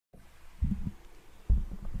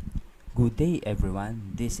Good day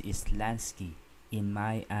everyone, this is Lansky in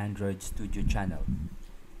my Android Studio channel.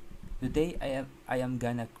 Today I am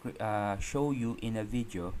gonna show you in a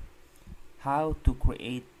video how to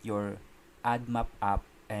create your AdMob app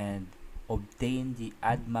and obtain the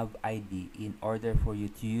AdMob ID in order for you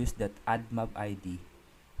to use that AdMob ID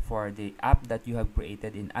for the app that you have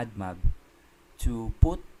created in AdMob to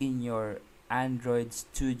put in your Android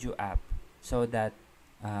Studio app so that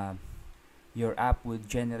your app will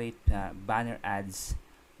generate banner ads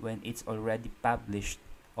when it's already published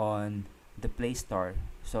on the Play Store,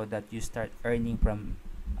 so that you start earning from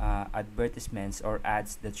advertisements or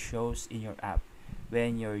ads that shows in your app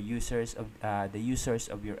when your users of the users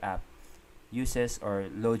of your app uses or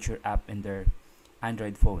load your app in their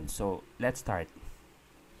Android phone. So let's start.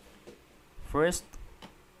 First,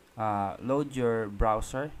 load your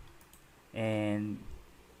browser and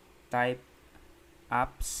type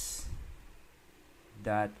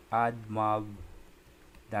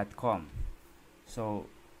apps.admob.com. So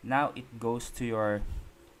now it goes to your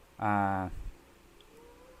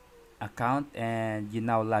account and you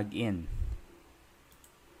now log in.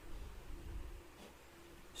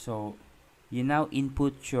 So you now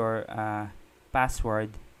input your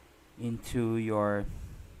password into your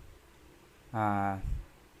AdMob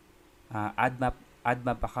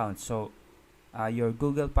account. So your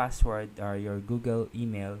Google password or your Google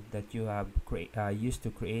email that you have used to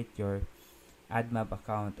create your AdMob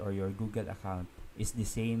account or your Google account is the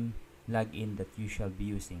same login that you shall be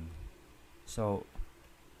using. So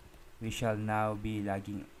we shall now be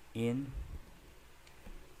logging in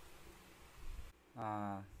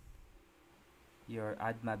your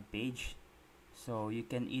AdMob page. So you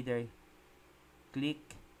can either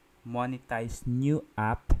click Monetize New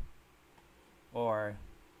App or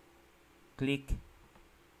click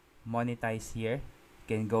Monetize here. You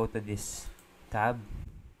can go to this tab.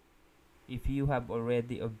 If you have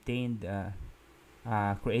already obtained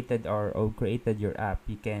created your app,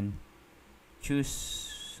 you can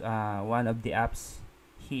choose one of the apps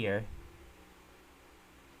here.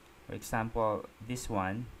 For example, this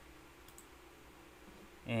one,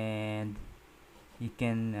 and you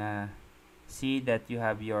can see that you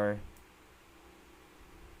have your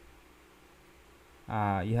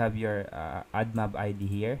AdMob ID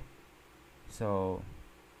here. So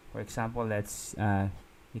for example, let's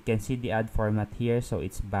you can see the ad format here, so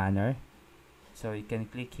it's banner. So you can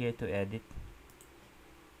click here to edit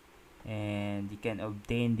and you can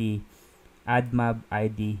obtain the AdMob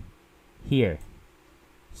ID here.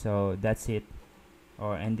 So that's it.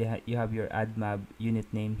 And you have your AdMob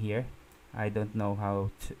unit name here. I don't know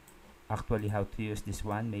how to use this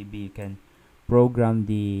one. Maybe you can program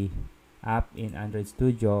the app in Android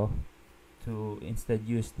Studio to instead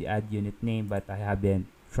use the ad unit name, but I haven't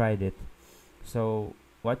tried it. So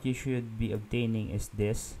what you should be obtaining is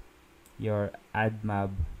this, your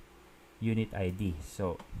AdMob unit ID.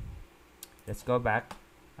 So let's go back.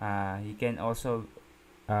 You can also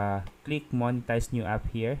click Monetize New App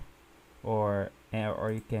here, or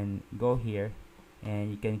you can go here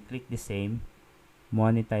and you can click the same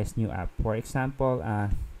Monetize New App. For example,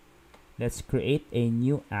 let's create a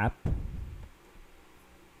new app.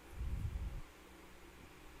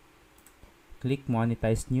 Click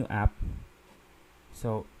Monetize New App.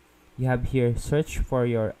 So you have here, search for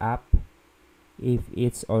your app if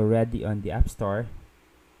it's already on the App Store,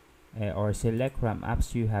 or select from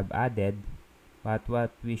apps you have added. But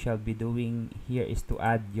what we shall be doing here is to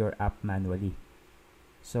add your app manually.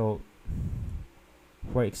 So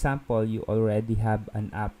for example, you already have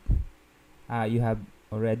an app. You have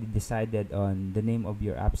already decided on the name of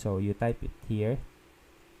your app, so you type it here.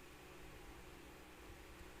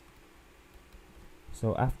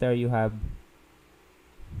 So after you have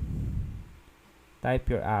type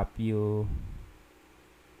your app, you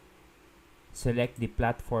select the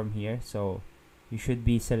platform here. So you should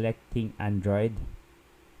be selecting Android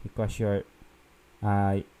because you're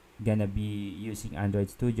gonna be using Android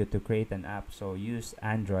Studio to create an app, so use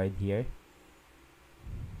Android here.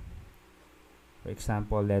 For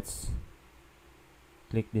example, let's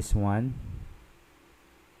click this one.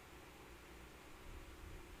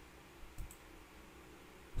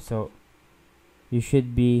 So you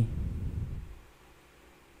should be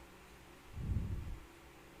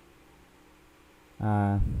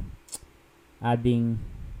adding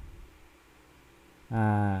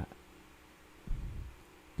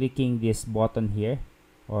clicking this button here,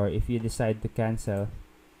 or if you decide to cancel,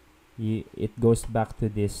 it goes back to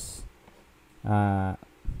this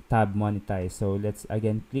tab Monetize. So let's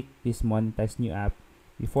again click this Monetize New App.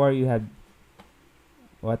 Before, you have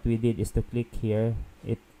what we did is to click here.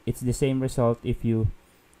 It's the same result if you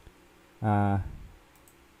uh,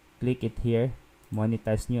 click it here,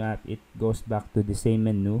 monetize new app, it goes back to the same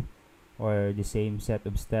menu or the same set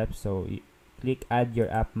of steps. So you click add your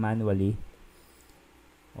app manually,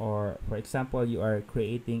 or for example you are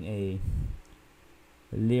creating a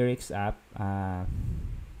lyrics app.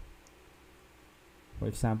 For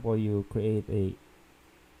example, you create a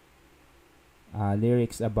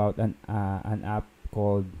lyrics about an app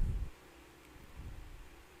called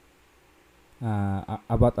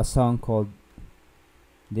about a song called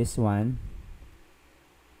this one.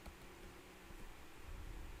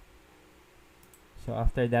 So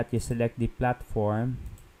after that, you select the platform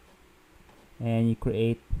and you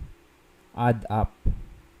create add app.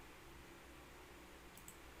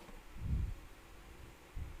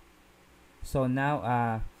 So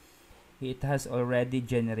now it has already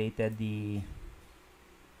generated the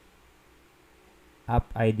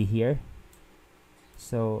app ID here.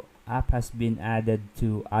 So app has been added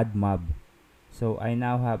to AdMob. So I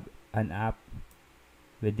now have an app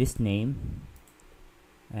with this name,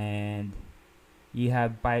 and you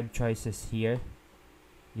have 5 choices here.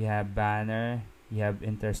 You have banner, you have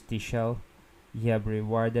interstitial, you have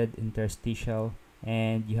rewarded interstitial,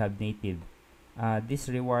 and you have native. This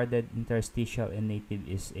rewarded interstitial and native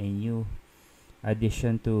is a new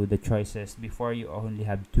addition to the choices. Before you only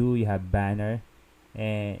have 2, you have banner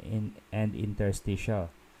and interstitial.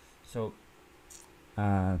 So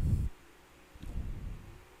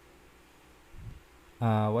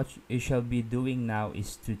what you shall be doing now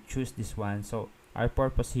is to choose this one. So our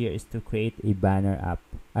purpose here is to create a banner app,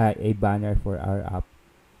 a banner for our app.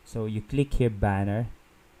 So you click here banner.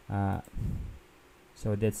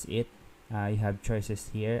 So that's it. You have choices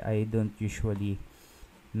here. I don't usually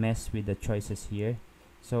mess with the choices here.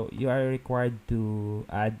 So you are required to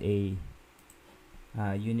add a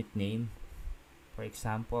unit name. For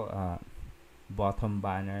example, bottom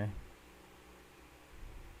banner.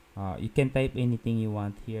 You can type anything you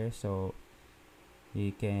want here. So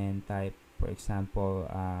you can type, for example,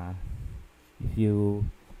 if you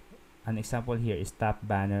an example here is top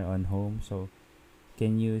banner on home. So you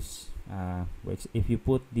can use if you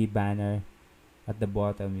put the banner at the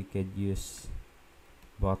bottom, you could use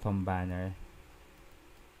bottom banner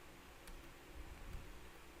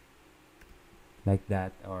like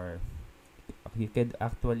that, or you could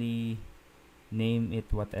actually name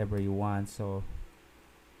it whatever you want. So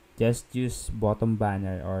just use bottom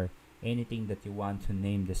banner or anything that you want to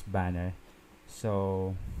name this banner.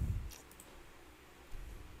 So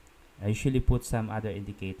I usually put some other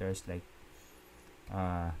indicators like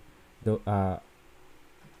a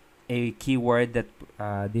keyword that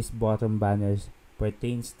this bottom banners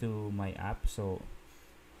pertains to my app. So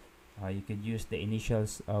you could use the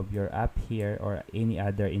initials of your app here or any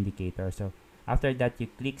other indicator. So after that, you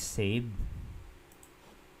click save,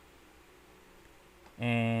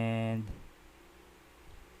 and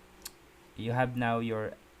you have now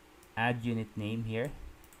your add unit name here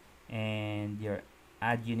and your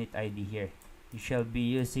add unit ID here. You shall be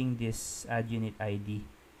using this add unit ID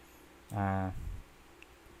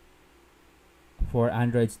for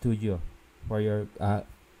Android Studio. For your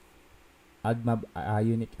AdMob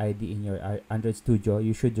unit ID in your Android Studio,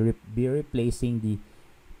 you should be replacing the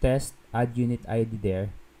test add unit ID there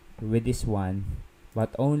with this one,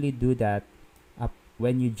 but only do that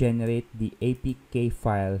when you generate the APK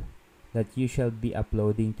file that you shall be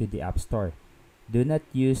uploading to the App Store. Do not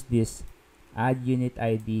use this add unit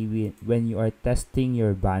ID when you are testing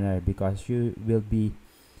your banner, because you will be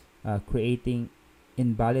creating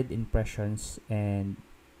invalid impressions, and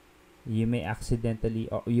you may accidentally,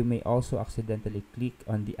 or you may also accidentally click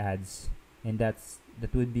on the ads, and that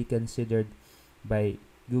would be considered by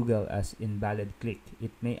Google as invalid click.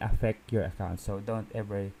 It may affect your account, so don't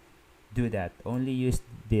ever do that. Only use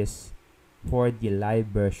this for the live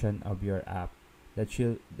version of your app. That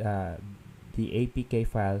should the APK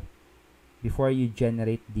file, before you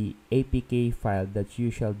generate the APK file that you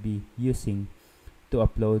shall be using to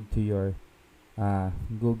upload to your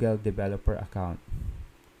Google developer account,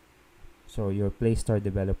 so your Play Store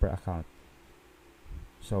developer account.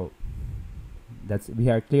 So that's, we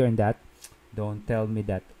are clear on that. Don't tell me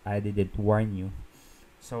that I didn't warn you.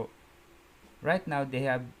 So right now they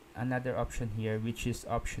have another option here, which is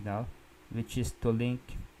optional, which is to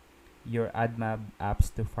link your AdMob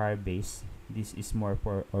apps to Firebase. This is more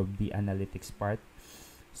for of the analytics part.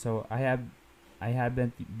 So I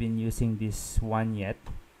haven't been using this one yet,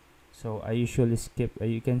 so I usually skip.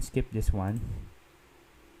 You can skip this one.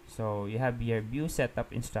 So you have your view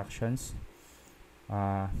setup instructions.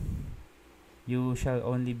 You shall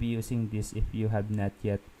only be using this if you have not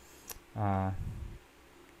yet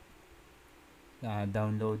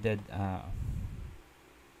downloaded,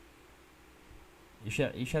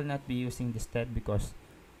 you shall not be using this step because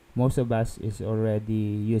most of us is already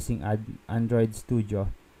using Android Studio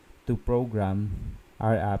to program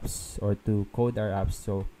our apps or to code our apps.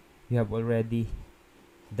 So we have already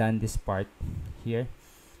done this part here.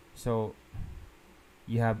 So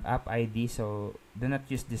you have app ID, so do not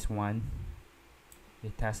use this one.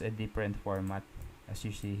 It has a different format as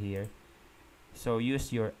you see here. So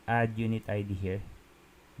use your add unit ID here.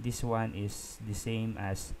 This one is the same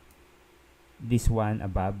as this one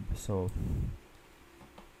above. So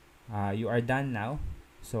you are done now.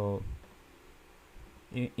 So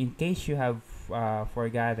in case you have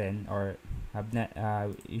forgotten or have not,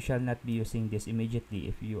 you shall not be using this immediately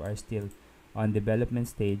if you are still on development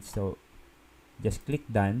stage. So just click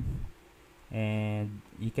done, and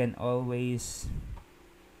you can always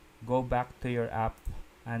go back to your app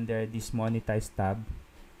under this Monetize tab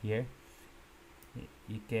here.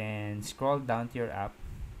 You can scroll down to your app.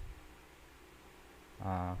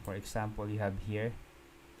 For example, you have here,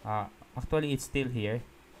 actually it's still here,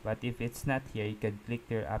 but if it's not here, you can click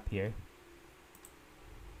your app here,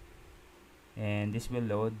 and this will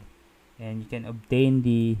load, and you can obtain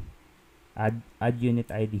the add unit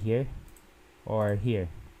ID here or here.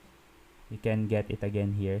 You can get it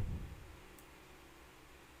again here.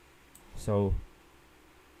 So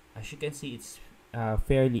as you can see, it's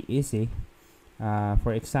fairly easy.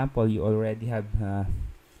 For example, you already have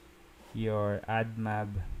your AdMob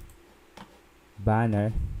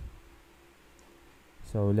banner.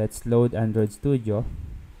 So let's load Android Studio.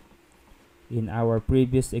 In our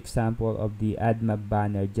previous example of the AdMob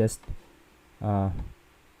banner, just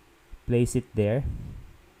place it there.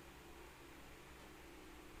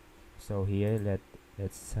 So here,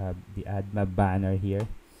 let's have the AdMob banner here,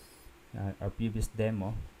 our previous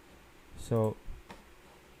demo. So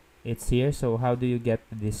it's here. So how do you get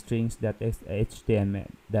the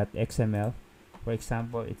strings.html.xml? For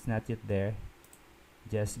example, it's not yet there.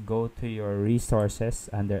 Just go to your resources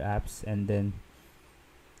under apps, and then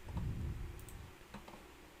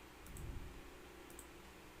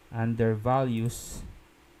under values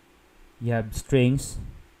you have strings.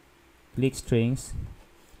 Click strings,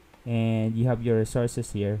 and you have your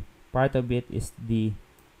resources here. Part of it is the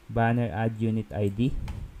banner add unit ID,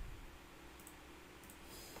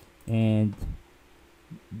 and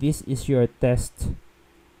this is your test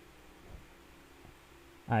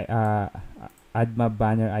AdMob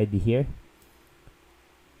banner ID here.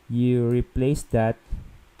 You replace that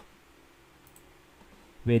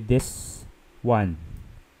with this one.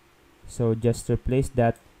 So just replace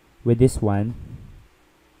that with this one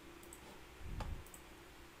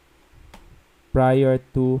prior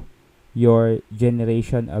to your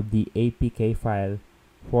generation of the APK file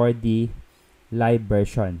for the live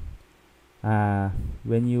version.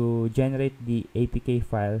 When you generate the APK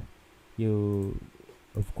file,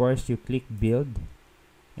 of course you click build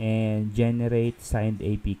and generate signed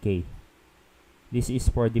APK. This is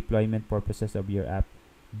for deployment purposes of your app.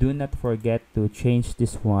 Do not forget to change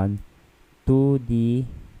this one to the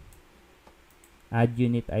add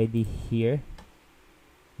unit ID here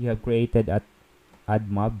you have created at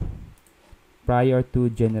AdMob prior to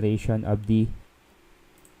generation of the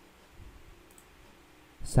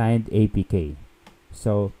signed APK.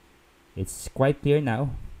 So it's quite clear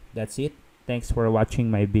now. That's it. Thanks for watching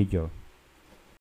my video.